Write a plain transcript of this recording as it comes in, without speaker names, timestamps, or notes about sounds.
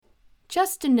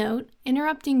Just a note,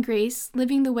 Interrupting Grace,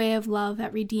 Living the Way of Love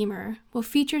at Redeemer will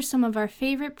feature some of our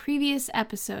favorite previous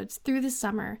episodes through the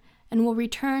summer and will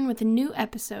return with a new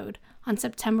episode on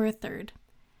September 3rd.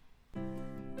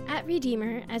 At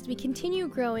Redeemer, as we continue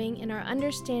growing in our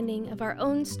understanding of our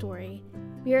own story,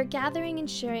 we are gathering and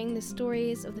sharing the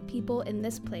stories of the people in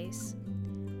this place.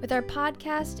 With our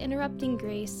podcast, Interrupting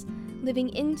Grace, Living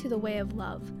into the Way of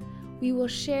Love, we will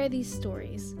share these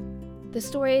stories. The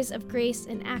stories of grace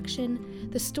in action,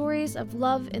 the stories of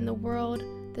love in the world,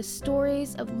 the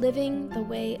stories of living the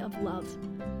way of love.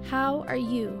 How are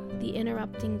you the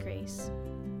Interrupting Grace?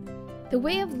 The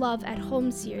Way of Love at Home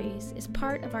series is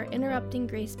part of our Interrupting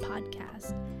Grace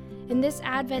podcast. In this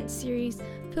Advent series,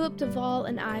 Philip Duvall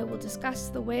and I will discuss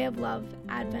the Way of Love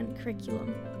Advent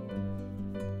curriculum.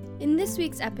 In this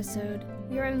week's episode,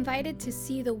 we are invited to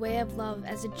see the Way of Love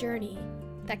as a journey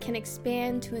that can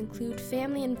expand to include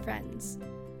family and friends.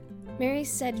 Mary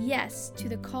said yes to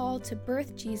the call to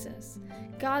birth Jesus,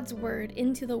 God's Word,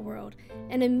 into the world,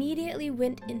 and immediately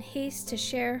went in haste to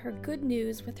share her good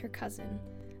news with her cousin,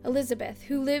 Elizabeth,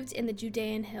 who lived in the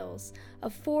Judean hills, a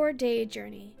 4-day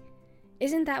journey.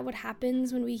 Isn't that what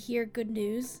happens when we hear good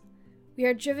news? We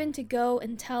are driven to go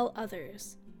and tell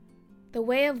others. The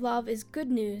Way of Love is good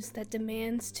news that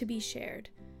demands to be shared.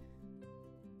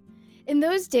 In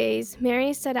those days,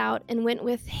 Mary set out and went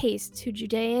with haste to a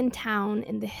Judean town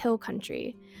in the hill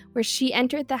country, where she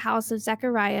entered the house of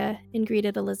Zechariah and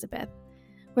greeted Elizabeth.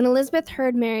 When Elizabeth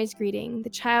heard Mary's greeting, the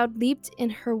child leaped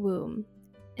in her womb,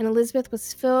 and Elizabeth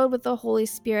was filled with the Holy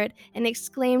Spirit and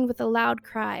exclaimed with a loud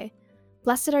cry,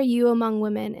 "Blessed are you among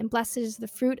women, and blessed is the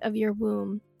fruit of your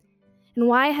womb. And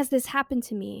why has this happened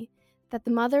to me, that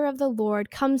the mother of the Lord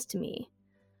comes to me?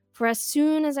 For as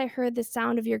soon as I heard the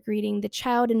sound of your greeting, the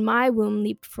child in my womb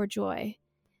leaped for joy.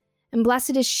 And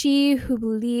blessed is she who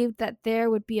believed that there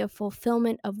would be a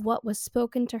fulfillment of what was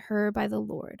spoken to her by the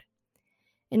Lord."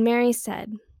 And Mary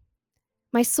said,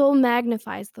 "My soul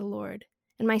magnifies the Lord,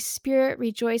 and my spirit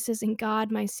rejoices in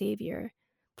God my Savior.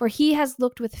 For he has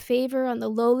looked with favor on the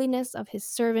lowliness of his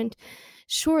servant.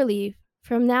 Surely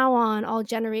from now on all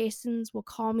generations will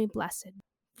call me blessed.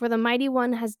 For the Mighty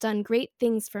One has done great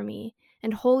things for me,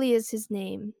 and holy is his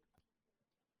name.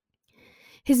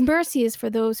 His mercy is for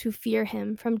those who fear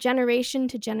him from generation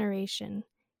to generation.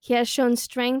 He has shown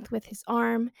strength with his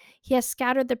arm. He has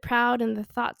scattered the proud in the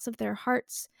thoughts of their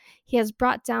hearts. He has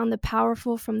brought down the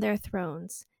powerful from their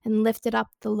thrones and lifted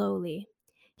up the lowly.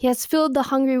 He has filled the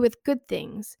hungry with good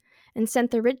things and sent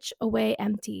the rich away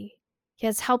empty. He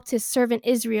has helped his servant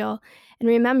Israel in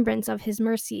remembrance of his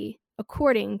mercy,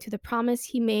 according to the promise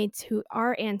he made to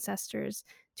our ancestors,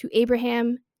 to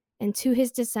Abraham and to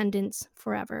his descendants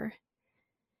forever."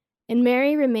 And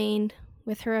Mary remained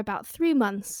with her about 3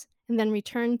 months and then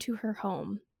returned to her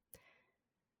home.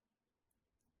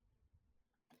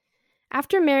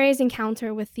 After Mary's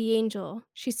encounter with the angel,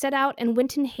 she set out and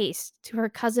went in haste to her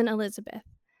cousin Elizabeth.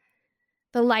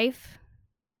 The life,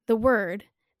 the word,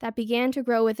 that began to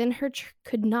grow within her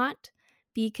could not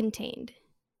be contained.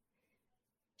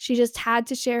 She just had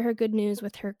to share her good news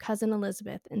with her cousin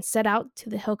Elizabeth and set out to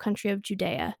the hill country of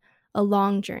Judea, a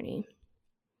long journey.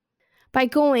 By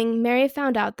going, Mary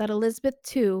found out that Elizabeth,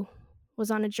 too,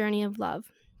 was on a journey of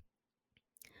love.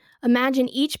 Imagine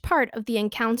each part of the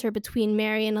encounter between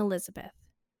Mary and Elizabeth.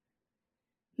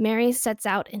 Mary sets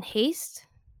out in haste.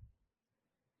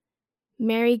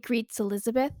 Mary greets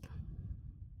Elizabeth.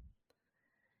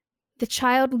 The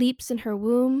child leaps in her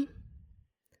womb.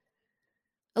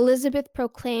 Elizabeth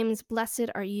proclaims, "Blessed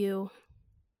are you."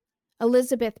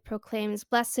 Elizabeth proclaims,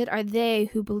 "Blessed are they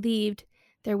who believed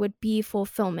there would be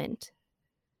fulfillment."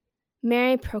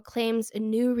 Mary proclaims a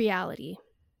new reality.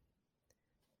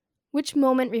 Which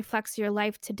moment reflects your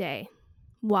life today?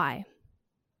 Why?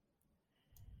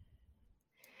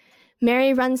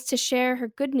 Mary runs to share her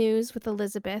good news with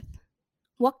Elizabeth.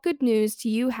 What good news do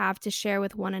you have to share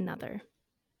with one another?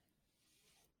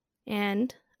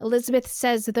 And Elizabeth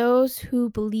says, "Those who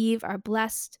believe are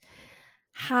blessed."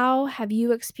 How have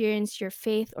you experienced your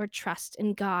faith or trust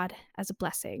in God as a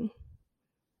blessing?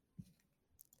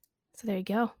 So there you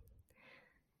go.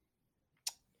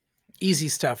 Easy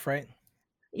stuff, right?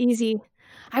 Easy.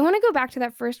 I want to go back to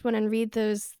that first one and read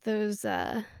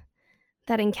that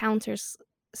encounter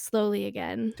slowly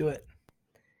again. Do it.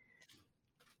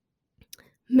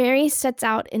 Mary sets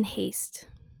out in haste.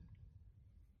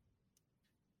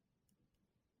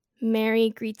 Mary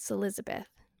greets Elizabeth.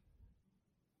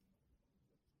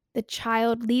 The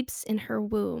child leaps in her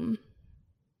womb.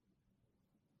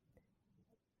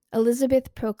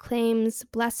 Elizabeth proclaims,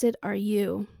 "Blessed are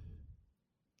you."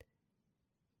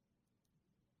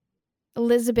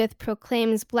 Elizabeth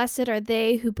proclaims, "Blessed are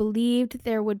they who believed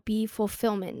there would be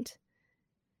fulfillment."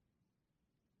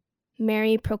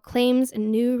 Mary proclaims a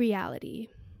new reality.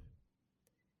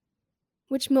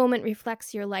 Which moment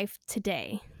reflects your life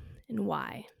today, and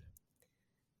why?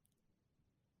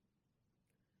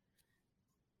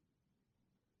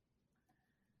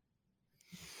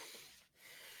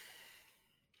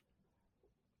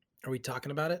 Are we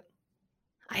talking about it?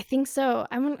 I think so.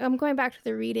 I'm going back to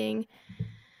the reading.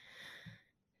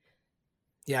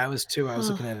 Yeah, I was too. I was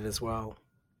looking at it as well.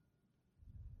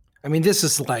 I mean, this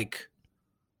is like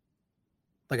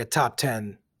a top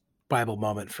 10 Bible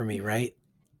moment for me, right?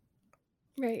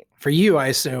 Right. For you, I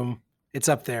assume it's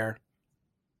up there.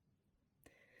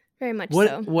 Very much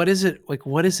so. What is it like?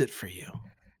 What is it for you?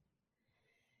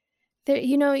 There,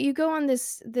 you go on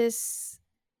this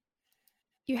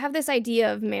you have this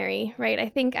idea of Mary, right? I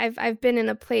think I've been in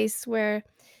a place where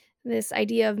this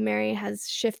idea of Mary has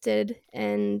shifted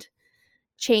and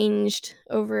changed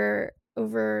over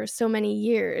so many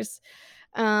years.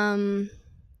 And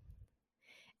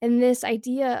this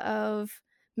idea of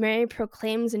Mary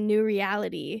proclaims a new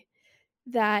reality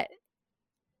that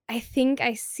I think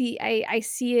I see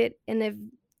it in a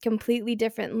completely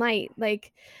different light.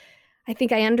 Like, I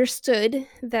think I understood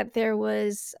that there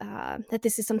was that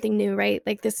this is something new, right?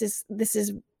 Like, this is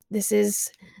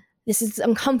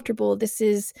uncomfortable. This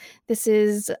is this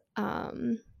is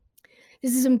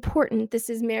important. This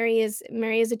is Mary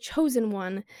is a chosen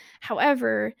one.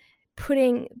 However,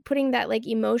 putting that like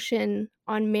emotion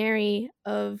on Mary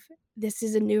of this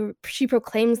is a new she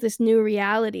proclaims this new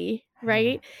reality,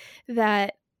 right?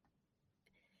 That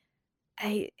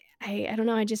I I don't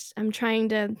know, I'm trying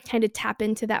to kind of tap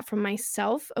into that for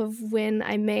myself of when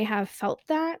I may have felt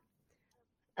that.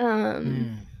 Um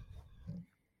Hmm.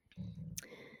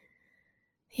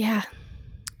 yeah.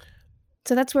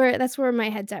 So that's where my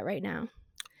head's at right now.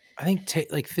 I think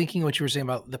like thinking what you were saying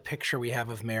about the picture we have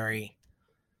of Mary.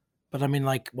 But I mean,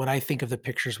 like when I think of the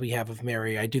pictures we have of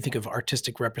Mary, I do think of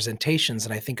artistic representations,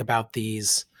 and I think about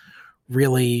these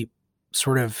really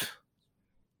sort of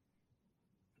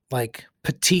like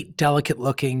petite, delicate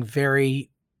looking, very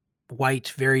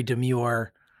white, very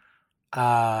demure,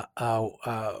 sort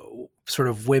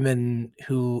of women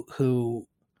who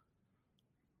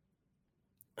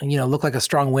look like a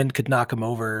strong wind could knock them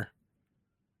over,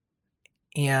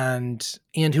 and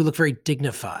who look very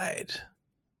dignified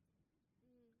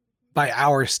by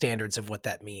our standards of what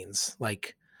that means,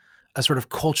 like a sort of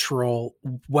cultural,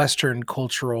 Western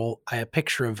cultural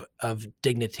picture of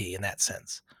dignity in that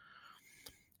sense.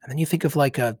 And then you think of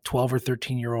like a 12 or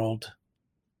 13-year-old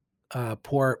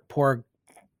poor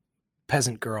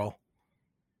peasant girl,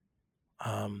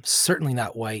 certainly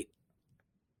not white,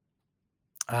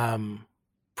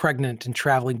 pregnant and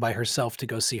traveling by herself to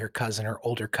go see her cousin, her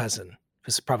older cousin.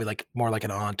 This is probably like more like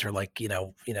an aunt or like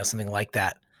something like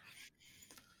that.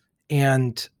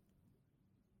 And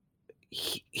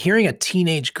hearing a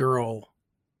teenage girl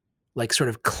like sort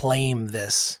of claim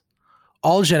this,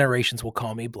 all generations will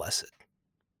call me blessed.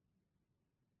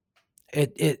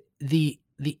 The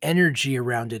energy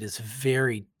around it is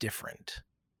very different.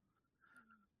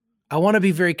 I want to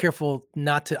be very careful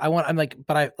not to. I'm like,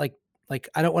 but I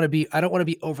don't want to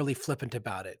be overly flippant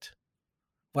about it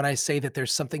when I say that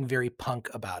there's something very punk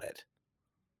about it.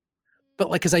 But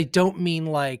like, because I don't mean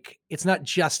like it's not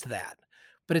just that,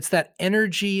 but it's that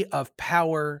energy of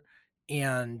power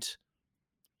and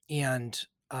and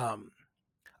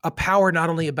a power not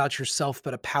only about yourself,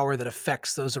 but a power that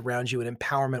affects those around you and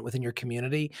empowerment within your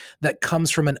community that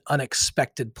comes from an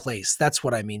unexpected place. That's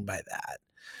what I mean by that.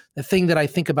 The thing that I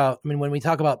think about, I mean, when we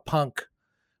talk about punk,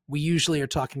 we usually are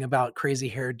talking about crazy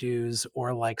hairdos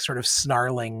or like sort of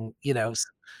snarling,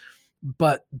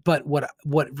 but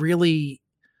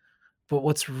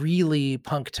what's really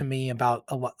punk to me about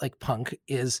a lot like punk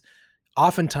is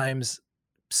oftentimes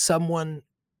someone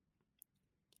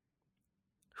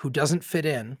who doesn't fit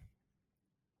in,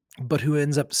 but who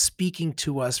ends up speaking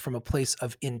to us from a place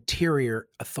of interior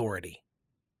authority,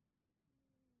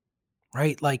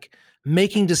 right? Like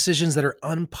making decisions that are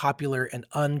unpopular and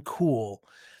uncool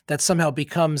that somehow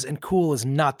becomes, and cool is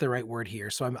not the right word here.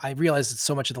 So I realize that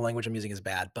so much of the language I'm using is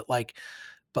bad, but like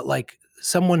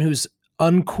someone who's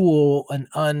uncool and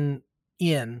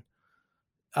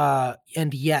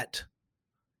and yet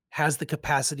has the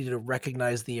capacity to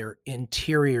recognize their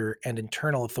interior and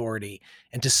internal authority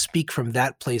and to speak from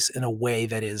that place in a way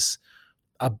that is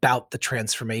about the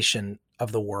transformation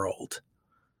of the world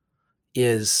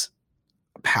is,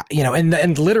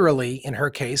 and literally in her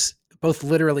case, both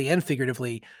literally and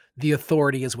figuratively, the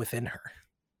authority is within her.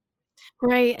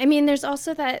 Right. I mean, there's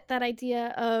also that idea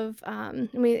of, I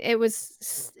mean, it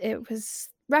was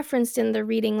referenced in the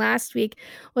reading last week,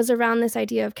 was around this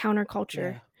idea of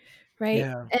counterculture, Yeah. right?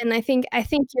 Yeah. And I think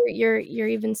you're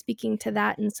even speaking to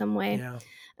that in some way, Yeah.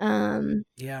 um,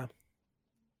 Yeah.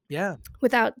 Yeah.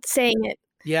 without saying it.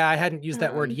 Yeah, I hadn't used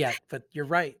that word Um, yet, but you're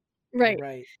right. You're right,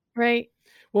 right. right.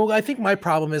 Well, I think my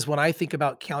problem is when I think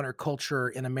about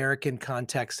counterculture in American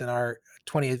context in our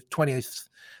 20th,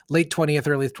 late 20th,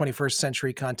 early 21st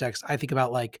century context, I think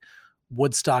about like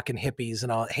Woodstock and hippies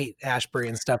and all hate Ashbury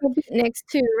and stuff. Well, beatniks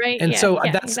too, right? And Yeah, so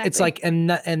yeah, that's it's exactly. like and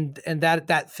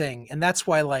that thing. And that's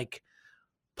why like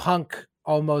punk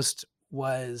almost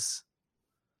was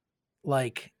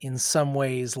like in some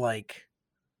ways like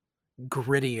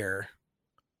grittier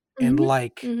and Mhm,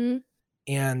 like mhm.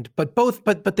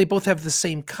 but they both have the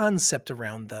same concept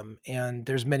around them, and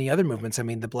there's many other movements. I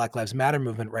mean, the Black Lives Matter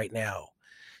movement right now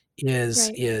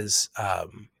Right, is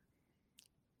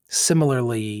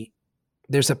similarly,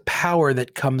 there's a power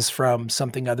that comes from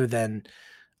something other than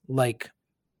like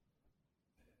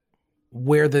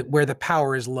where the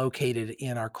power is located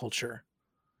in our culture.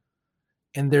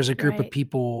 And there's a group of right.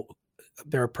 people,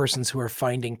 there are persons who are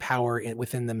finding power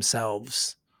within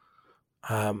themselves.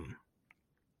 Um,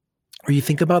 or you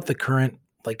think about the current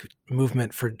like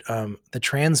movement for the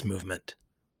trans movement.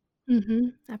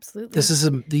 Mhm, absolutely.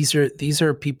 These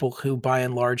are people who by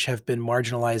and large have been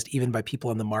marginalized even by people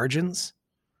on the margins.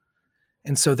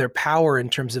 And so their power in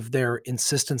terms of their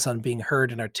insistence on being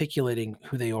heard and articulating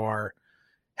who they are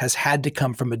has had to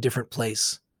come from a different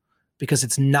place because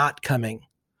it's not coming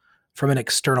from an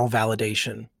external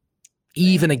validation. Right,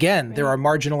 Even again, there right. are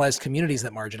marginalized communities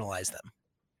that marginalize them.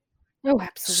 Oh,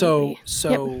 So absolutely.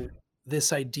 Yep. so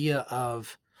this idea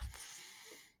of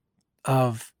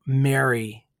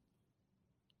Mary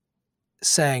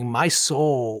saying, "My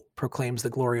soul proclaims the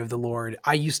glory of the Lord."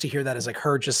 I used to hear that as like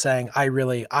her just saying,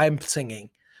 I'm singing,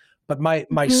 but my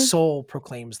Mhm. soul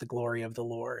proclaims the glory of the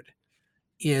Lord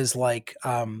is like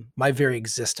my very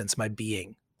existence, my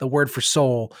being. The word for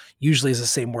soul usually is the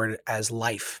same word as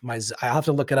life. I'll have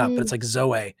to look it up, but it's Mm. like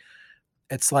Zoe.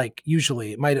 It's like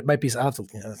usually it might be. I'll have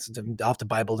to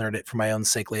Bible nerd it for my own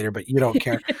sake later, but you don't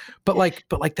care. But like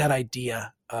that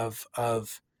idea of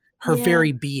her Yeah,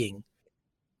 very being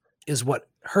is what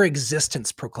her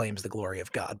existence proclaims the glory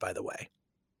of God, by the way.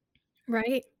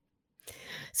 right.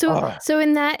 So Ugh. so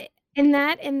in that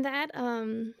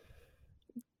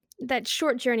that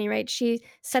short journey, right? She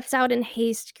sets out in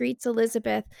haste, greets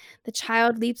Elizabeth. The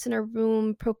child leaps in her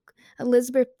womb.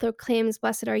 Elizabeth proclaims,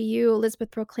 "Blessed are you." Elizabeth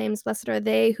proclaims, "Blessed are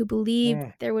they who believed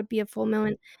Mm. there would be a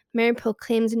fulfillment." Mary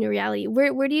proclaims a new reality.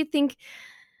 Where do you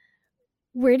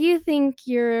think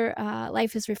your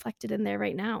life is reflected in there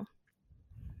right now,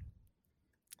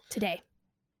 today?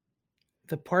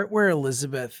 The part where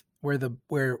Elizabeth, where the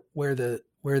baby where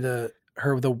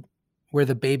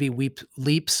the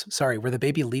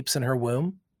baby leaps in her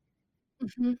womb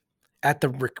Mhm. at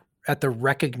the at the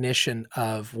recognition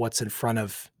of what's in front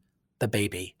of the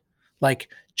baby.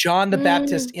 Like John the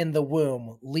Baptist Mm, in the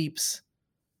womb leaps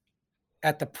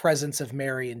at the presence of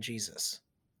Mary and Jesus.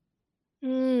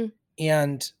 mm,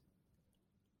 And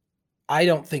I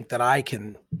don't think that I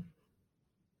can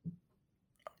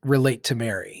relate to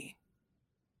Mary,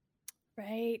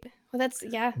 right. Well, that's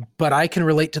yeah. but I can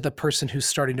relate to the person who's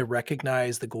starting to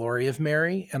recognize the glory of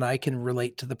Mary, and I can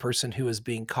relate to the person who is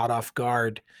being caught off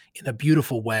guard in a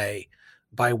beautiful way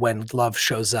by when love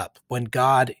shows up, when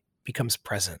God becomes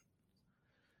present.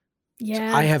 So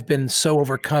I Yeah. have been so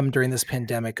overcome during this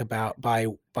pandemic about by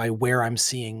where I'm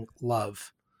seeing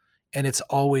love, and it's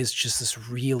always just this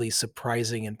really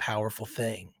surprising and powerful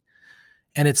thing.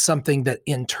 And it's something that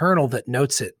internal that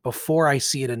notes it before I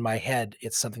see it in my head.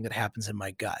 It's something that happens in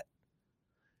my gut.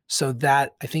 So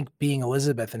that I think being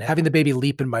Elizabeth and having the baby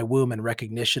leap in my womb in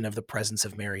recognition of the presence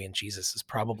of Mary and Jesus is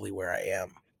probably where I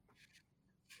am.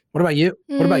 What about you?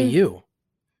 What about Mm. you?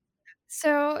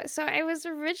 So I was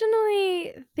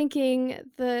originally thinking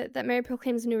that Mary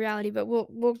proclaims a new reality, but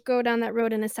we'll go down that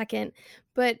road in a second.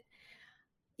 But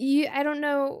I don't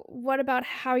know what about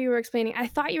how you were explaining. I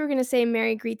thought you were gonna say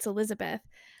Mary greets Elizabeth,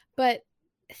 but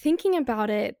thinking about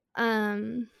it,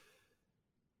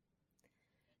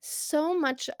 so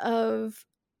much of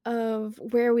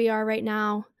where we are right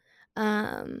now,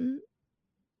 um,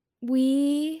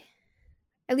 we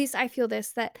at least I feel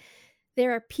this, that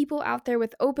there are people out there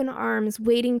with open arms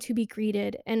waiting to be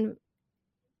greeted, and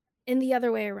in the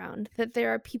other way around, that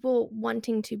there are people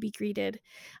wanting to be greeted,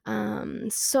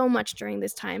 so much during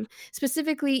this time.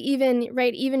 Specifically, even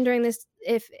right, even during this,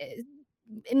 if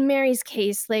in Mary's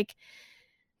case, like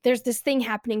there's this thing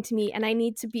happening to me and I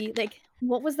need to be like,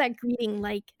 what was that greeting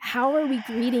like? How are we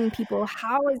greeting people?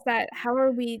 How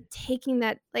are we taking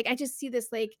that? Like, I just see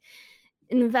this like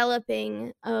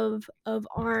enveloping of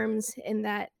arms in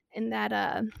that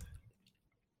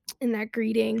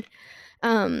greeting.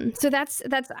 So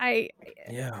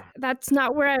Yeah. that's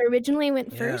not where I originally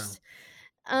went Yeah. first.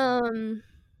 Um,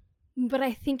 but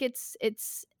I think it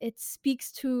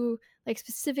speaks to, like,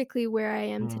 specifically where I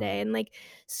am Mm. today, and, like,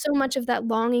 so much of that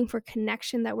longing for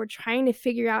connection that we're trying to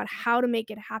figure out how to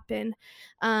make it happen,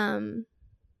 um,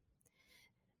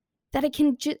 that it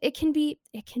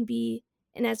can be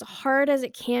and as hard as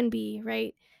it can be,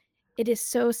 right, it is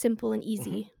so simple and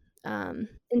Mhm. easy,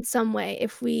 in some way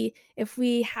if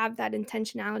we have that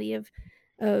intentionality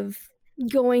of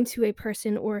going to a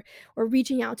person or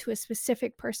reaching out to a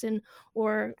specific person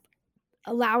or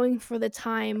allowing for the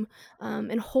time,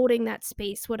 and holding that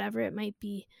space, whatever it might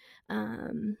be.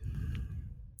 Um,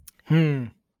 Hmm.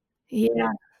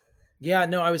 yeah. Yeah,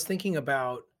 no, I was thinking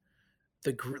about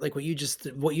like what you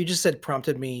just said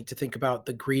prompted me to think about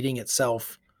the greeting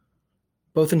itself,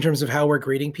 both in terms of how we're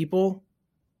greeting people,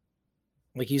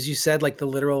 like as you said, like the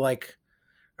literal like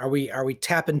are we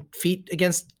tapping feet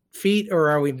against feet or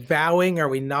are we bowing? Are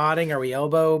we nodding? Are we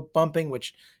elbow bumping?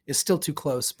 Which is still too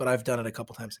close, but I've done it a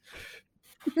couple times.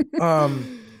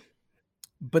 Um,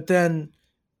 but then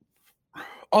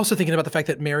also thinking about the fact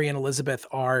that Mary and Elizabeth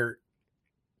are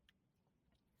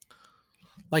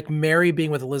like Mary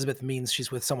being with Elizabeth means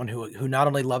she's with someone who not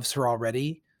only loves her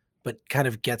already, but kind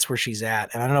of gets where she's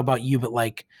at. And I don't know about you, but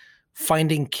like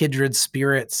finding kindred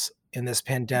spirits in this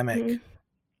pandemic, Mhm.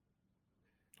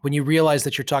 when you realize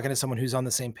that you're talking to someone who's on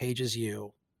the same page as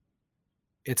you,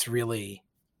 it's really,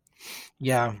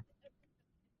 yeah,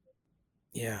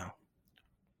 yeah,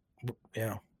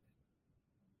 yeah.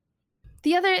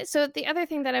 The other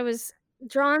thing that I was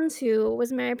drawn to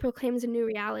was Mary Proclaims a New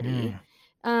Reality. Mm,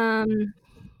 Um,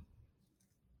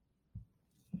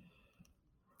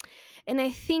 and I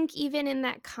think even in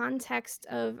that context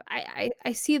of I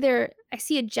see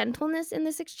a gentleness in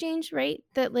this exchange, right?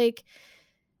 That, like,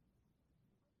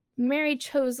 Mary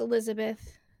chose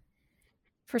Elizabeth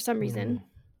for some mm, reason.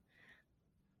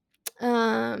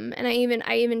 And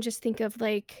I even just think of,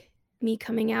 like, me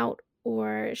coming out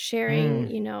or sharing, mm.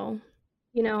 you know,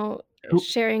 Who,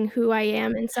 sharing who I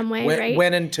am in some way, right?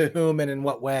 when and to whom and in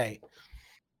what way?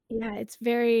 Yeah, it's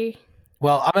very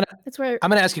Well, that's where I'm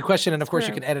gonna ask you a question, and of that's course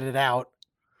you where can edit it out.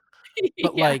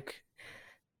 But yeah. like,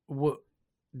 what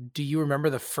do you remember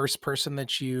the first person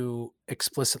that you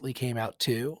explicitly came out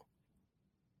to?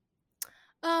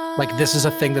 Like, this is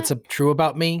a thing Uh, that's true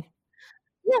about me.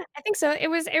 yeah, I think so. It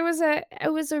was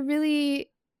a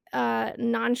really,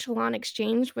 nonchalant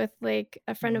exchange with, like,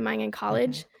 a friend of Mm, mine in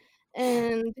mhm. college,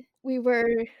 and we were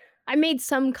I made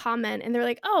some comment, and they're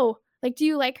like, "Oh, like, do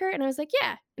you like her?" And I was like,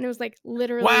 "Yeah." And it was, like,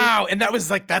 literally Wow, and that was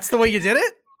like that's the way you did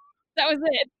it? that was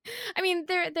it. I mean,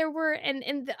 there were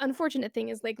and the unfortunate thing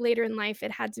is, like, later in life,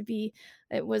 it had to be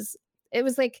it was it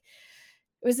was, like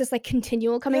it was this, like,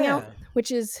 continual coming out, Yeah.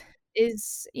 which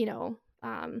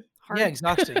Yeah, hard.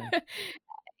 exhausting.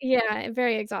 Yeah,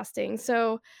 very exhausting.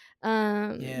 So,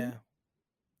 um, Yeah.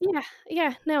 yeah,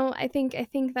 yeah, no, I think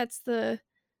that's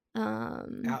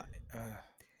um Uh, uh,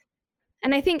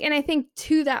 and I think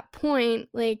to that point,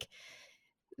 like,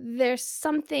 there's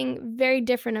something very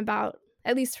different about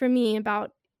at least for me,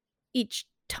 about each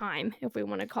time, if we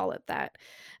wanna call it that.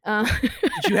 Uh,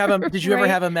 did you ever right?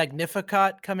 have a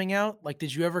Magnificat coming out? Like,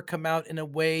 did you ever come out in a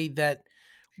way that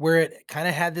where it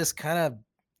kinda had this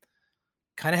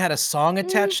kinda had a song Mm,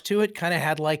 attached to it, kinda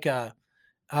had like a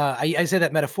I say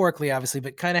that metaphorically, obviously,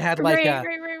 but kinda had right.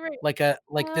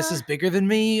 like, "This Uh, is bigger than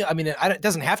me." I mean, it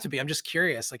doesn't have to be, I'm just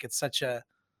curious, like, it's such a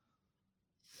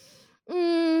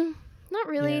mm, not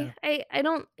yeah. really. I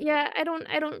don't yeah, I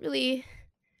don't really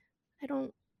I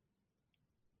don't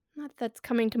not that's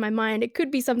coming to my mind. It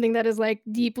could be something that is, like,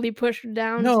 deeply pushed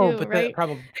down No, too, but that right?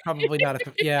 probably not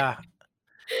if yeah.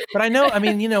 But I know I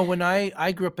mean, you know, when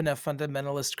I grew up in a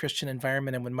fundamentalist Christian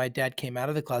environment, and when my dad came out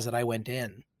of the closet, I went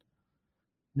in.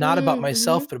 Not about Mm,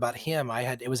 myself, mhm. but about him.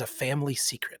 It was a family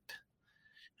secret.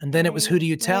 And then it was who Right, do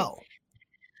you right. tell?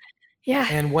 Yeah,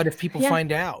 And what if people yeah,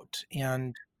 find out?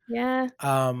 yeah.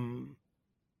 Um,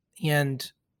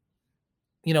 and,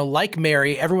 you know, like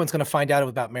Mary, everyone's gonna find out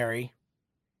about Mary,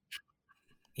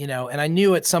 you know, and I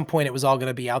knew at some point it was all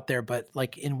gonna be out there, but,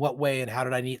 like, in what way and how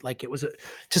did I need like, it was a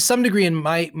to some degree in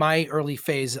my early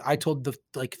phase, I told the,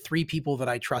 like, 3 people that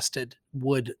I trusted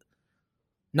would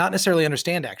not necessarily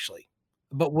understand actually,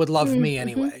 but would love Mm, me mhm.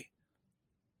 anyway.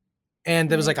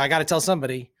 And it was like, Right. I gotta tell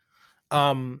somebody.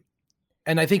 Um,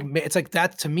 and I think it's like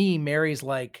that to me, Mary's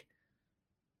like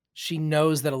she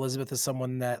knows that Elizabeth is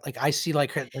someone that, like, I see,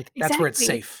 like, her like, that's where it's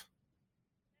Exactly. safe.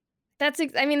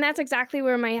 I mean, that's exactly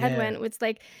where my head Yeah, went. It's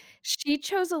like, she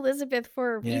chose Elizabeth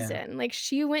for a yeah, reason. Like,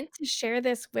 she went to share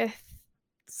this with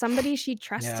somebody she yeah,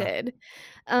 trusted.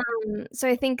 Um, so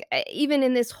I think, even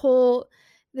in this whole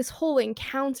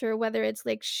encounter, whether it's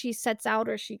like she sets out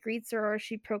or she greets her or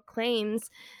she proclaims,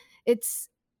 it's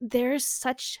there's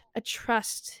such a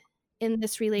trust in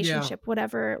this yeah, relationship,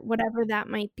 whatever that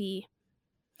might be.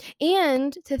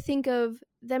 And to think of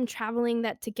them traveling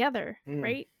that together, mm,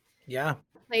 right? yeah,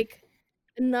 Like,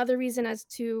 another reason as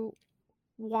to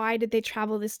why did they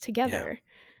travel this yeah, together?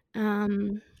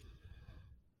 Um,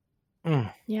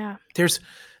 mm. yeah. There's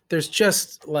there's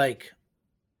just, like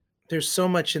there's so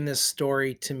much in this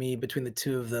story to me between the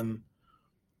 2 of them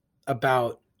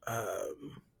about,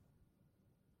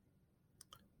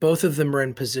 both of them are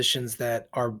in positions that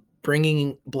are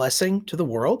bringing blessing to the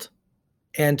world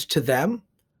and to them,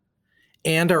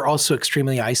 and are also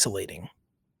extremely isolating.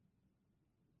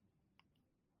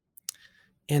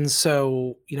 And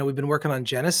so, we've been working on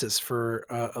Genesis for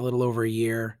a little over a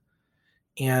year,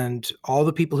 and all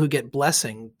the people who get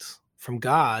blessings from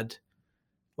God,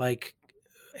 like,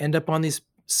 end up on these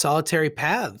solitary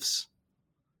paths,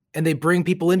 and they bring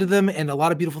people into them, and a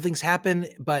lot of beautiful things happen,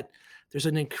 but there's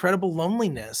an incredible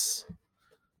loneliness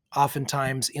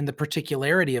oftentimes in the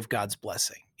particularity of God's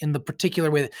blessing, in the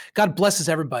particular way that God blesses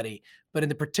everybody, but in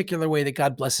the particular way that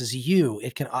God blesses you,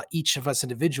 it can each of us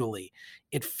individually,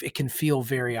 it can feel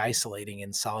very isolating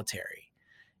and solitary.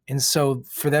 And so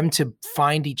for them to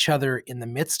find each other in the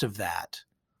midst of that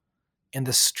and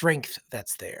the strength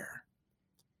that's there,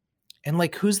 and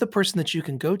like who's the person that you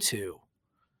can go to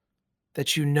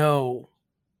that you know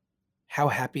how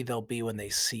happy they'll be when they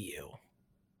see you?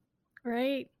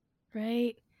 Right.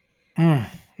 Right. Mm,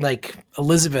 like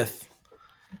Elizabeth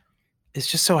is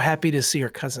just so happy to see her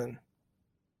cousin.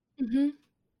 Mhm.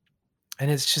 And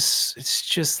it's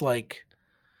just like,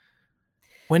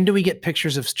 when do we get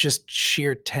pictures of just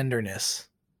sheer tenderness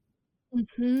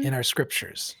Mhm. in our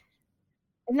scriptures?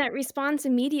 And that response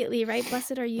immediately, right?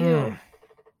 "Blessed are Mm. you."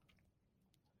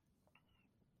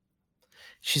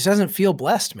 She doesn't feel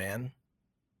blessed, man.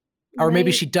 Or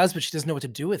maybe Right. she does, but she doesn't know what to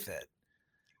do with it.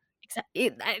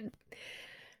 I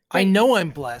Right. know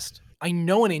I'm blessed. I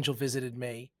know an angel visited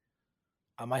me.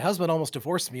 My husband almost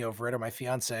divorced me over it, or my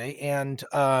fiance, and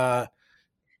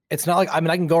it's not like, I mean,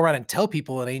 I can go around and tell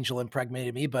people an angel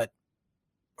impregnated me, but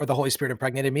or the Holy Spirit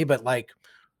impregnated me, but like,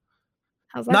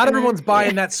 How's that not gonna everyone's yeah.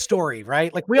 buying that story,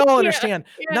 right? Like, we all Yeah. understand.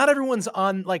 Yeah. Not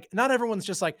everyone's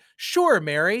just like, sure,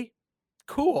 Mary,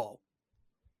 cool.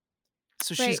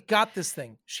 So she's Right. got this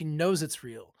thing. She knows it's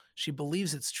real. She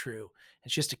believes it's true,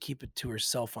 and she has to keep it to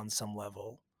herself on some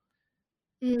level.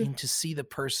 Mm. And to see the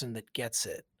person that gets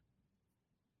it,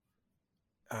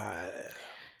 uh,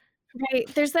 Right.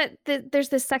 There's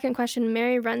this second question.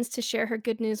 Mary runs to share her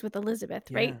good news with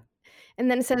Elizabeth, right? yeah, And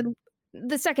then it said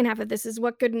the second half of this is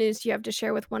what good news do you have to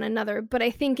share with one another? But I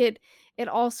think it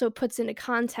also puts into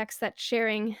context that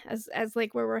sharing as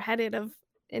like where we're headed of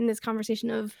in this conversation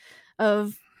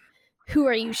of who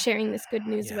are you sharing this good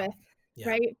news yeah, with, yeah.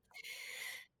 right?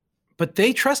 But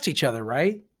they trust each other,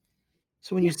 right?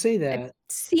 So when you Yeah. say It that,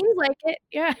 seems like it.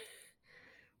 Yeah.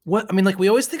 what I mean, like, we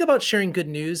always think about sharing good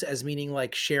news as meaning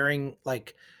like sharing,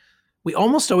 like, we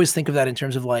almost always think of that in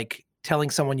terms of like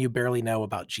telling someone you barely know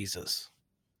about Jesus.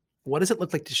 What does it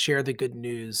look like to share the good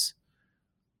news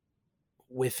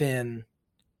within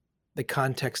the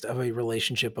context of a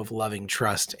relationship of loving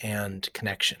trust and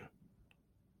connection?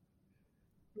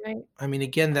 Right. I mean,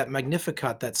 again, that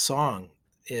Magnificat, that song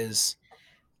is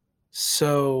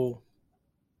so,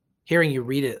 hearing you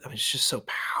read it, I mean, it's just so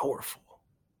powerful.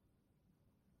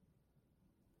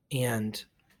 And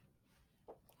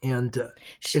and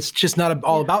Sh it's just not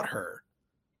all Yeah. about her.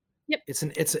 Yep. It's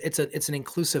an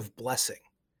inclusive blessing.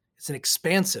 It's an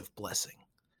expansive blessing.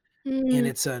 And Mm,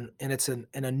 it's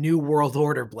a new world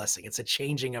order blessing. It's a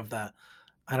changing of the,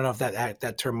 I don't know if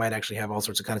that term might actually have all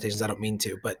sorts of connotations. I don't mean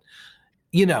to, but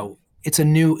it's a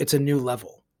new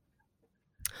level.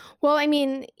 well, I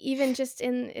mean, even just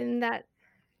in that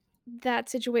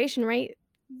situation, right?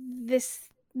 This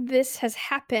has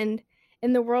happened,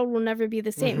 and the world will never be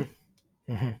the same. Mhm,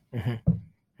 mhm, mhm,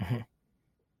 mhm.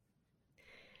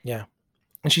 Yeah.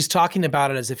 And she's talking about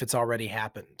it as if it's already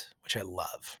happened, which I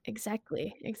love.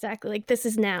 Exactly, exactly, like, this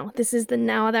is now. This is the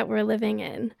now that we're living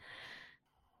in.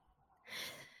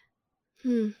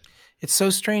 Hmm. It's so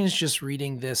strange just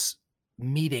reading this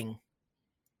meeting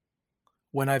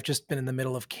when I've just been in the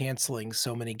middle of canceling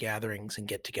so many gatherings and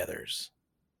get-togethers.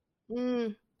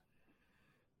 Mm.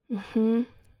 Mhm.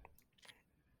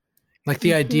 Like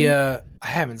the idea, I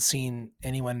haven't seen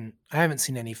any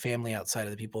family outside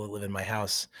of the people that live in my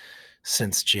house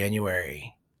since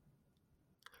January,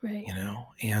 Right.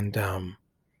 and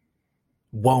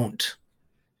won't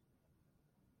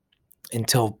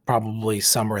until probably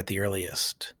summer at the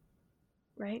earliest.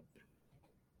 Right.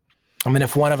 I mean,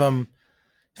 if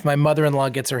my mother-in-law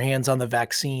gets her hands on the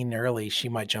vaccine early, she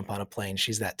might jump on a plane.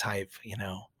 She's that type,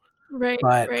 Right.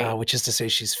 but Right. which is to say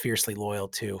she's fiercely loyal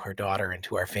to her daughter and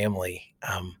to our family.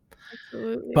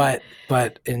 Absolutely.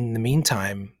 But in the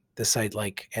meantime,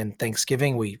 and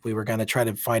Thanksgiving, we were going to try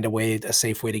to find a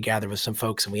safe way to gather with some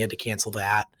folks, and we had to cancel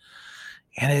that.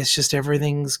 And it's just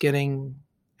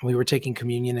we were taking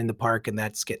communion in the park, and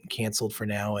that's getting canceled for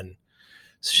now. And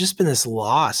it's just been this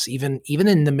loss, even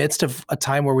in the midst of a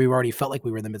time where we already felt like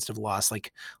we were in the midst of loss,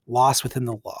 like loss within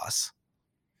the loss.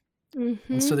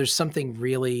 And so there's something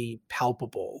really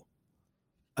palpable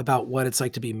about what it's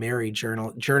like to be married,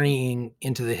 journeying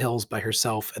into the hills by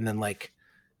herself, and then like,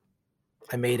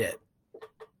 I made it.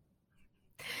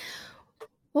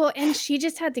 Well, and she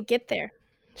just had to get there.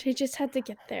 She just had to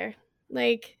get there.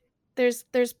 Like, there's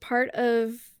part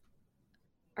of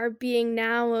our being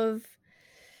now, of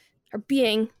our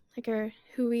being, like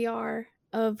who we are,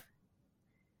 of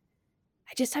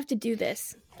I just have to do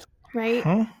this, right?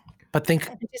 Huh? But think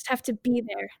I just have to be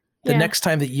there. the next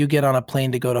time that you get on a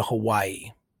plane to go to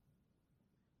Hawaii.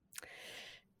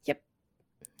 Yep.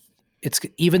 It's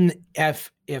even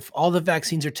if all the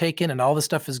vaccines are taken and all the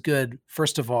stuff is good,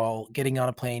 first of all, getting on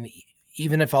a plane,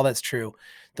 even if all that's true,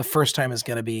 the first time is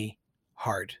going to be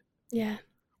hard. Yeah.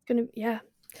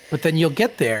 But then you'll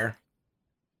get there.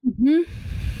 Mm-hmm.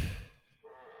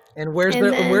 And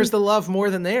where's the love more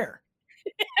than there?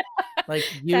 Like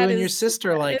you and your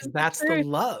sister, like that's the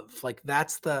love. Like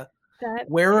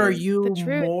where are you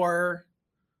more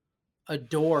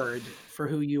adored for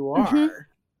who you are?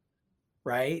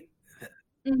 Right?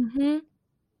 Mm-hmm.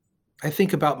 I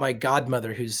think about my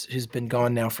godmother who's been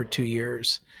gone now for 2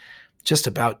 years, just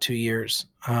about 2 years.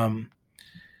 And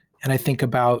I think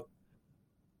about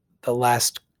the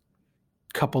last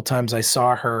couple times I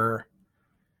saw her,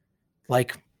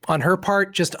 like on her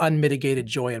part, just unmitigated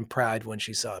joy and pride when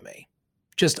she saw me.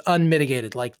 Just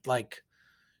unmitigated,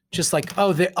 just like,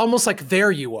 oh, almost like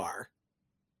there you are.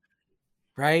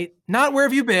 Right? Not where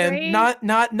have you been? Right?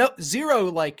 Not no zero,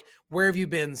 like where have you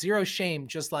been? Zero shame,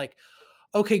 just like,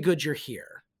 okay, good, you're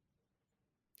here.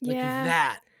 Like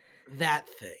that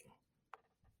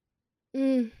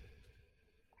thing.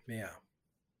 Yeah.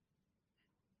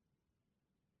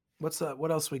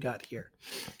 What else we got here?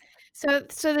 So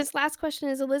this last question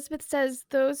is, Elizabeth says,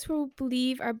 those who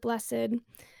believe are blessed.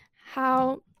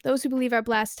 Those who believe are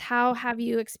blessed, how have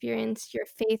you experienced your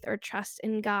faith or trust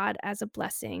in God as a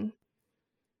blessing?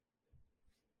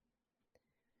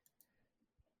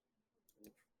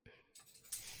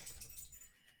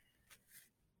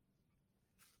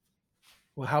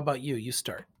 Well, how about you? You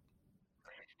start.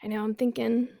 I know, I'm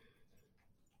thinking.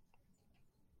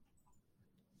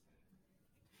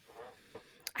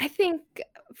 I think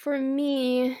for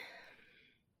me,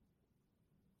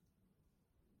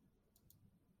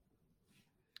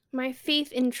 my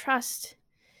faith and trust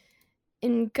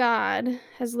in God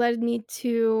has led me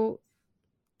to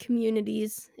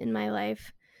communities in my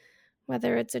life,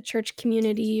 whether it's a church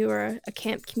community or a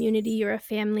camp community or a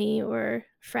family or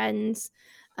friends.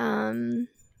 And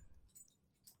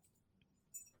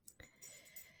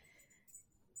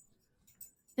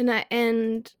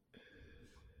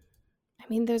I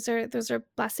mean, those are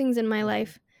blessings in my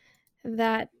life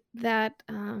that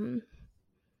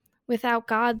without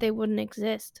God they wouldn't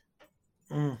exist.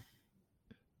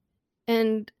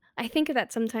 And I think of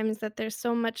that sometimes, that there's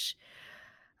so much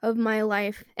of my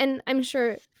life, and I'm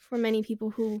sure for many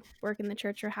people who work in the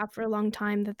church or have for a long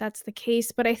time that that's the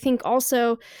case, but I think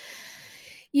also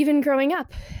even growing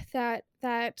up that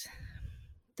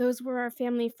those were our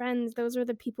family friends, those are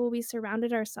the people we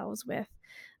surrounded ourselves with.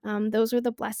 Those are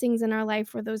the blessings in our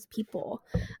life, were those people.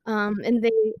 And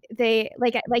they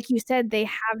like you said, they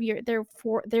have they're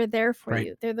there for Right.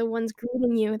 you. They're the ones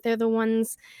greeting you. They're the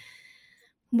ones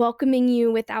welcoming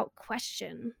you without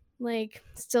question, like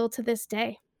still to this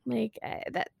day. Like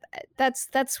that's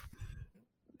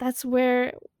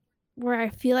where I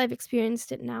feel I've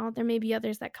experienced it now. There may be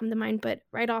others that come to mind, but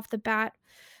right off the bat,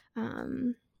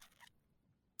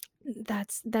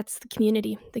 that's the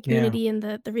community and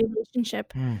the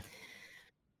relationship.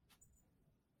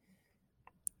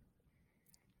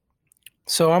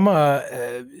 So I'm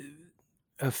a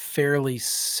fairly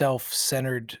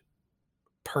self-centered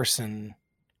person,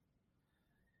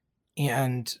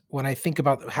 And when I think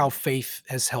about how faith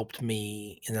has helped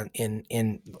me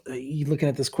in you looking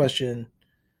at this question,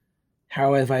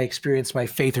 how have I experienced my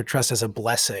faith or trust as a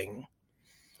blessing?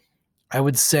 I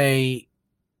would say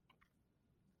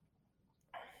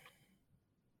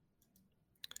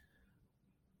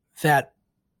that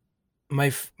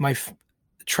my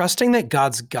trusting that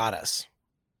God's got us,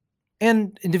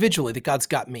 and individually that God's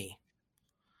got me,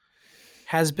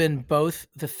 has been both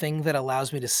the thing that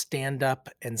allows me to stand up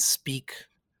and speak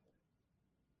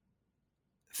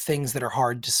things that are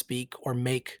hard to speak or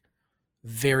make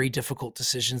very difficult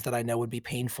decisions that I know would be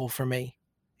painful for me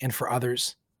and for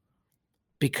others,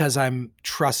 because I'm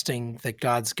trusting that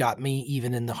God's got me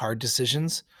even in the hard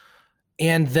decisions.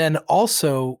 And then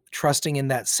also trusting in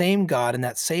that same God in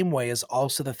that same way is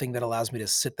also the thing that allows me to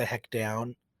sit the heck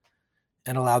down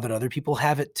and allow that other people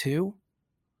have it too,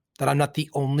 that I'm not the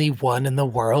only one in the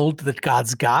world that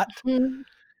God's got. Mhm.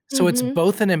 So it's Mhm.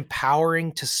 both an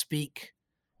empowering to speak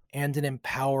and an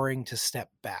empowering to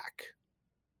step back.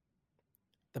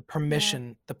 Yeah. The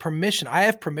permission, I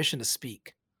have permission to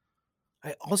speak.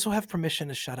 I also have permission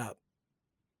to shut up,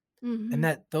 and Mhm.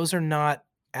 that those are not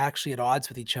actually at odds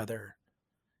with each other,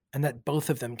 and that both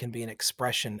of them can be an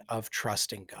expression of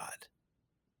trusting God.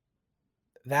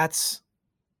 That's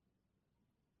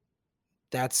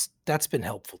that's been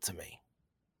helpful to me,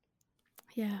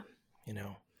 Yeah. you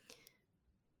know.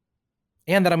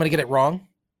 And that I'm going to get it wrong,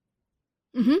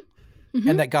 Mhm. and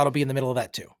Mhm. that God will be in the middle of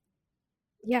that too.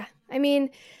 Yeah. I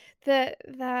mean, that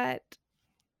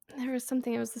there was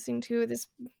something I was listening to, this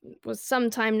was some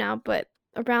time now, but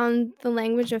around the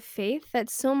language of faith, that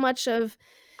so much of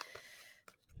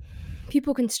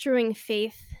people construing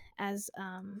faith as,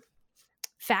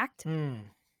 fact,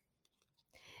 Mm,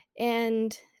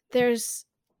 and there's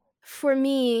for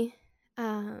me,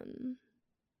 um,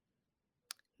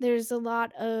 there's a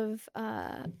lot of,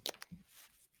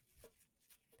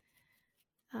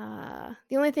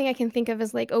 the only thing I can think of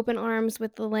is, like, open arms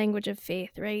with the language of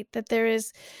faith, right?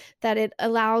 That it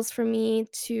allows for me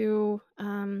to,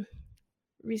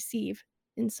 receive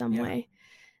in some yeah. way.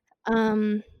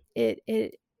 Um,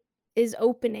 it is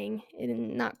opening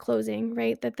and not closing,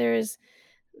 right? That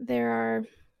there are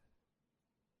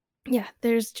yeah,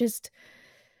 there's just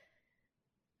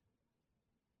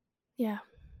yeah.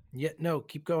 Yeah, no,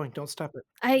 keep going. Don't stop it.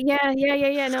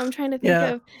 Yeah, no, I'm trying to think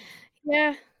Yeah. of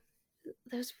yeah,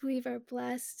 those who believe are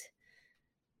blessed.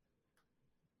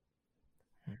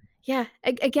 Yeah,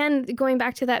 again, going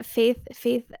back to that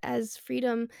faith as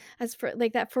freedom, as for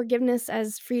like, that forgiveness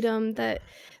as freedom, that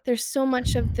there's so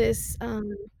much of this,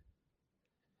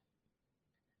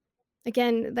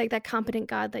 again, like, that competent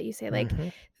God that you say, like,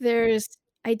 Mhm, there's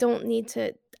I don't need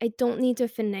to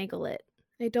finagle it.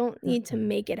 I don't need to mm-mm,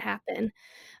 make it happen.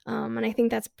 And I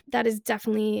think that is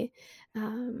definitely,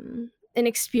 an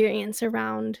experience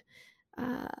around,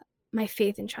 uh, my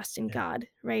faith and trust in yeah. God,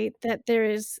 right? That there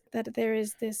is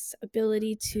this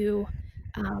ability to,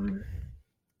 um,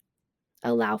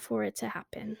 allow for it to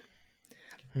happen.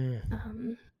 Mm.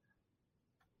 Um,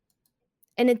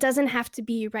 and it doesn't have to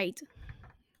be right.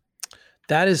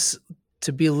 That is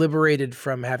to be liberated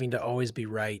from having to always be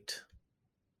right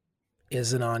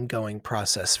is an ongoing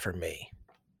process for me.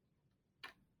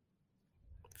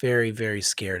 Very, very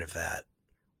scared of that.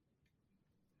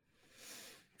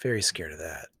 Very scared of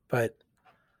that. But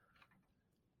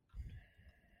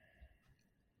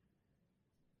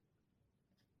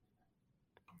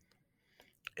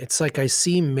it's like I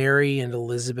see Mary and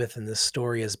Elizabeth in this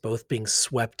story as both being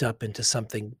swept up into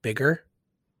something bigger.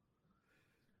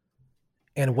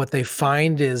 And what they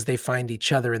find is they find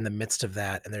each other in the midst of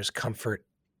that, and there's comfort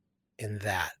in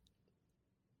that.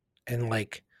 And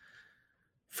like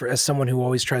for as someone who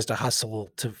always tries to hustle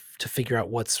to figure out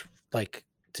what's like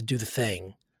to do the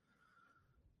thing,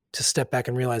 to step back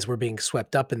and realize we're being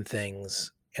swept up in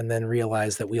things and then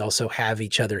realize that we also have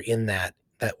each other in that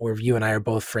where you and I are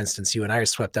both, for instance, you and I are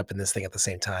swept up in this thing at the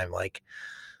same time. Like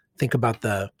think about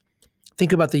the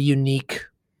think about the uniqueness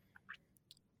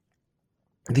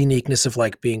of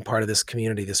like being part of this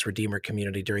community, this Redeemer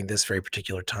community during this very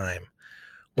particular time.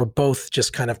 We're both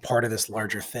just kind of part of this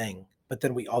larger thing, but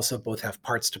then we also both have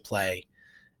parts to play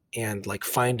and like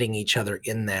finding each other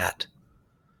in that.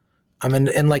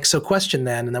 And like so question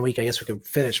then, and then I guess we can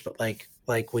finish, but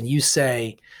like when you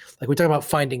say like we talk about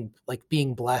finding like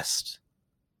being blessed,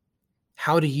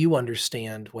 how do you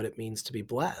understand what it means to be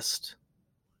blessed?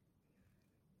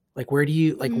 Like where do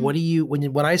you like Mm. what do you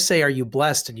when I say are you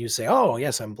blessed and you say, "Oh,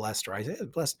 yes, I'm blessed," or I say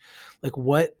blessed, like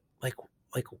what like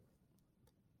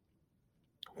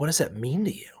what does that mean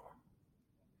to you?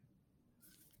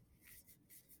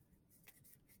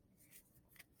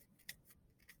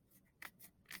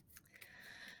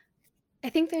 I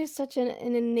think there's such an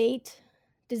innate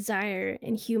desire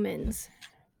in humans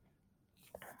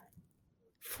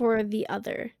for the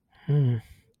other, Mm,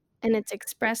 and it's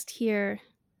expressed here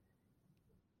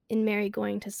in Mary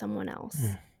going to someone else.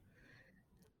 mm,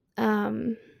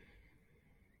 Um,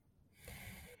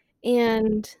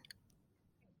 and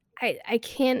I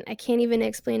can't even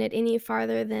explain it any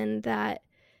farther than that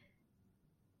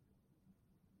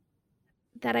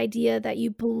idea that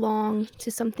you belong to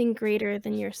something greater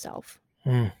than yourself.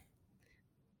 mm,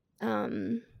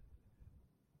 Um,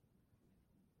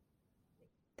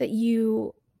 that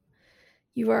you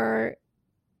are,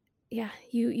 yeah,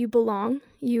 you belong.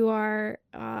 You are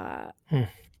mm.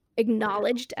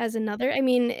 acknowledged as another. I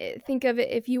mean, think of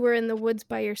it if you were in the woods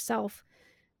by yourself.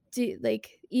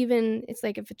 Even it's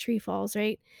like if a tree falls,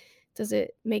 right? Does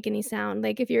it make any sound?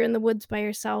 Like if you're in the woods by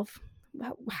yourself,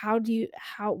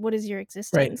 what is your Right.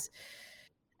 existence?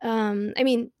 I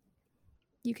mean,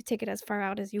 you could take it as far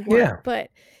out as you want, Yeah. but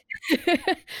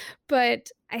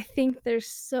but I think there's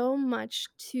so much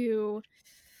to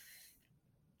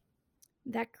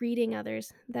that greeting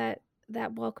others, that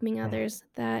welcoming Mm, others,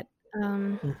 that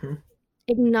mhm,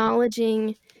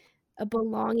 acknowledging a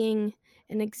belonging,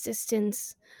 an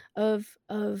existence of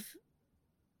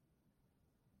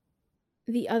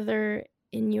the other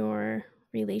in your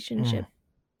mm. relationship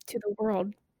to the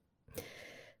world.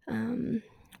 Um,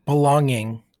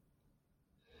 Belonging.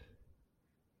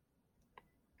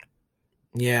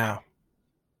 Yeah.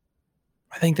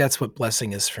 I think that's what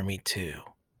blessing is for me too.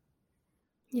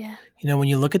 yeah. When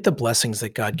you look at the blessings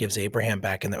that God gives Abraham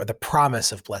back or the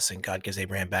promise of blessing God gives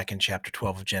Abraham back in chapter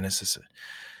 12 of Genesis,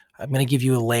 I'm going to give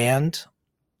you a land.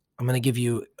 I'm going to give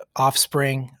you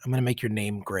offspring. I'm going to make your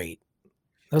name great.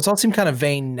 Those all seem kind of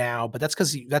vain now, but that's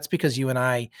because you and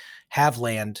I have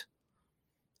land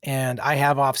and I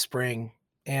have offspring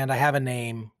and I have a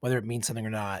name, whether it means something or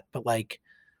not. But like,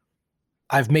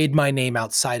 I've made my name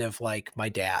outside of like my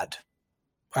dad,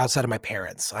 outside of my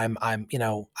parents.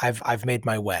 I've made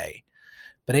my way.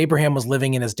 But Abraham was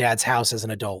living in his dad's house as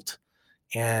an adult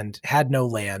and had no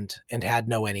land and had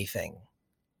no anything.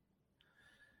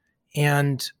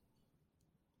 And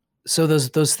so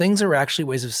those things are actually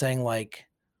ways of saying like,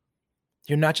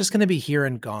 you're not just going to be here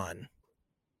and gone.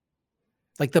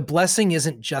 Like the blessing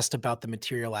isn't just about the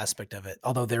material aspect of it,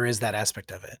 although there is that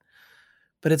aspect of it.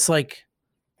 But it's like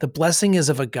the blessing is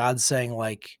of a God saying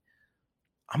like,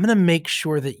 I'm going to make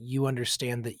sure that you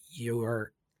understand that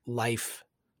your life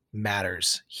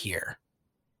matters here.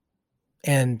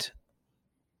 And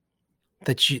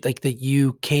that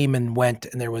you came and went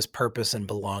and there was purpose and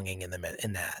belonging in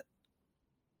that.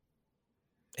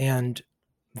 And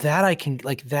that I can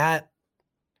like that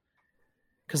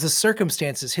because his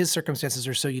circumstances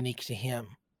are so unique to him.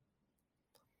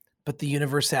 But the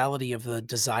universality of the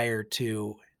desire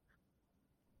to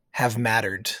have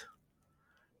mattered,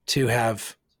 to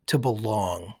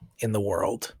belong in the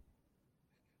world,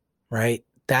 right?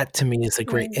 That to me is a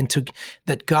great, Right. and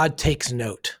that God takes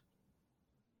note.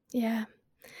 Yeah.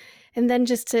 And then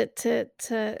just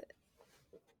to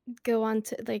go on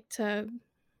to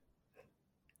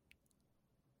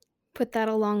put that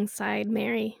alongside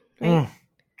Mary, right? Mm,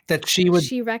 that she would.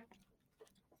 She rec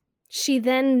she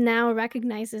then now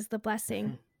recognizes the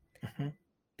blessing Mhm, mhm.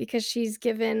 because she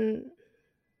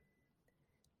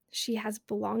has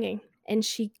belonging, and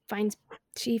she finds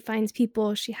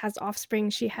people, she has offspring,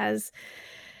 she has.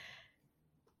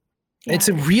 It's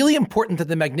Yeah. really important that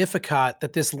the Magnificat,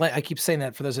 I keep saying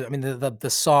that for those, the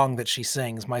song that she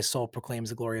sings, my soul proclaims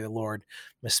the glory of the Lord,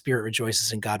 my spirit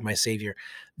rejoices in God, my savior.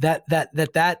 That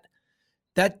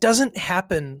doesn't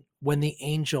happen when the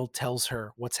angel tells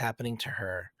her what's happening to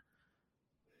her.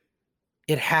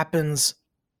 It happens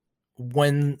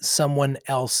when someone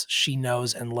else she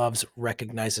knows and loves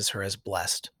recognizes her as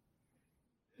blessed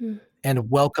Hmm. and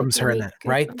Good, welcomes her in really that, good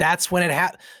right? point. That's when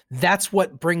that's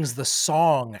what brings the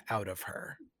song out of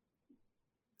her.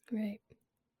 Right.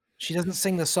 She doesn't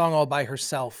sing the song all by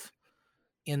herself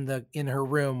in her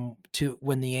room to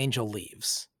when the angel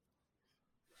leaves.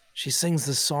 She sings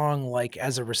the song like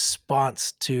as a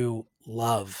response to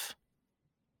love.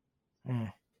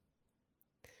 Mm.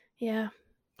 Yeah.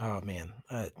 Oh man,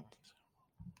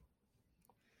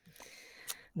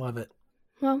 love it.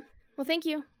 Well, thank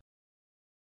you.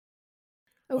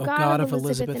 O O God of God of Elizabeth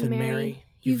Elizabeth and and Mary, Mary,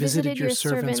 you you visited visited your your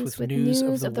servants servants with with news of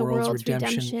news the of the world's world's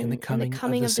redemption in the redemption and the coming of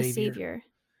coming the of the Savior. Savior.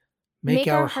 Make Make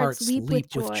our our hearts hearts leap with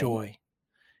leap with joy joy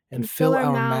and and fill fill our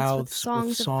our mouths with mouths with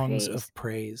songs of songs praise, of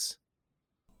praise,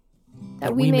 that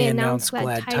that we we may may announce announce glad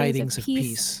glad tidings of tidings of peace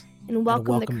peace and and welcome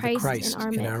the welcome the Christ in Christ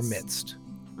our in our midst. midst.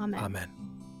 Amen. Amen.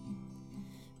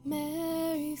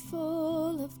 Mary,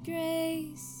 full of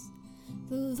grace,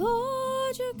 The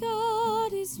Lord your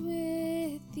God is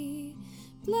with thee.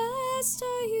 Blessed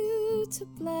are you to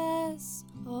bless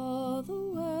all the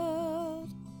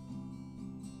world.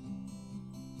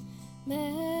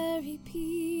 Mary,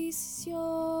 peace is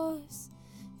yours.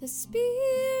 The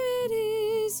Spirit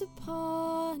is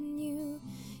upon you.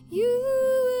 You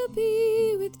will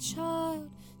be with child.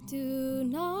 Do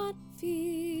not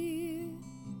fear.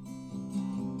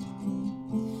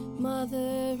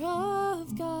 Mother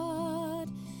of God,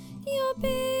 your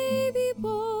baby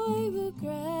boy will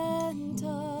grant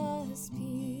us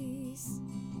peace.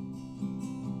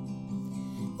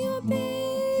 Your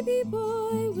baby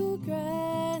boy will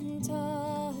grant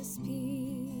us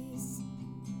peace.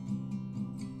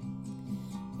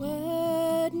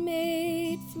 Word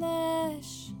made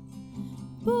flesh,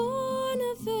 born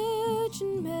of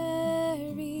Virgin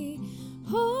Mary,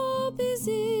 hope is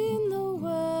in the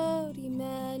world,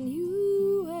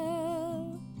 Emmanuel.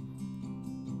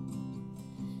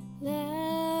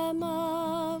 Lamb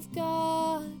of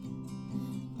God,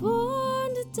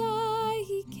 born to die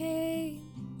he came.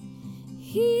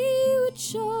 He would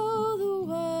show the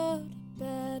world a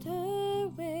better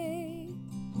way.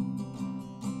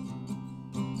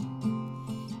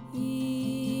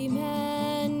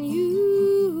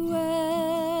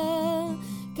 Emmanuel,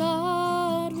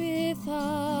 God with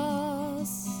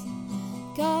us,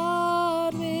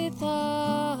 God with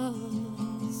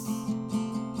us.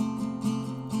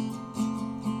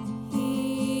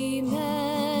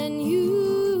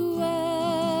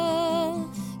 Emmanuel,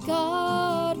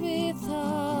 God with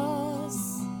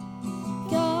us,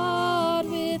 God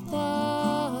with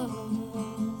us.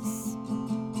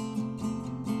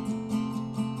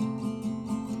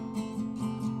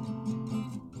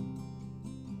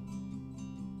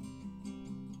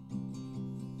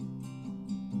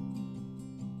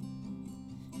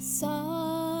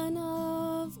 Son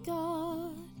of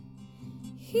God,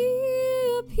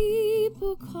 hear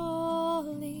people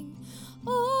calling.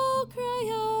 Oh, cry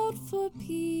out for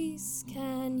peace,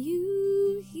 can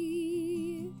you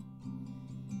hear?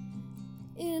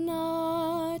 In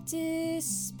our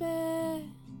despair,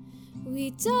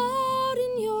 we doubt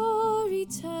in your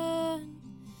return.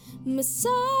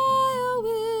 Messiah,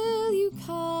 will you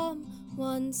come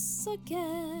once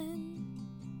again?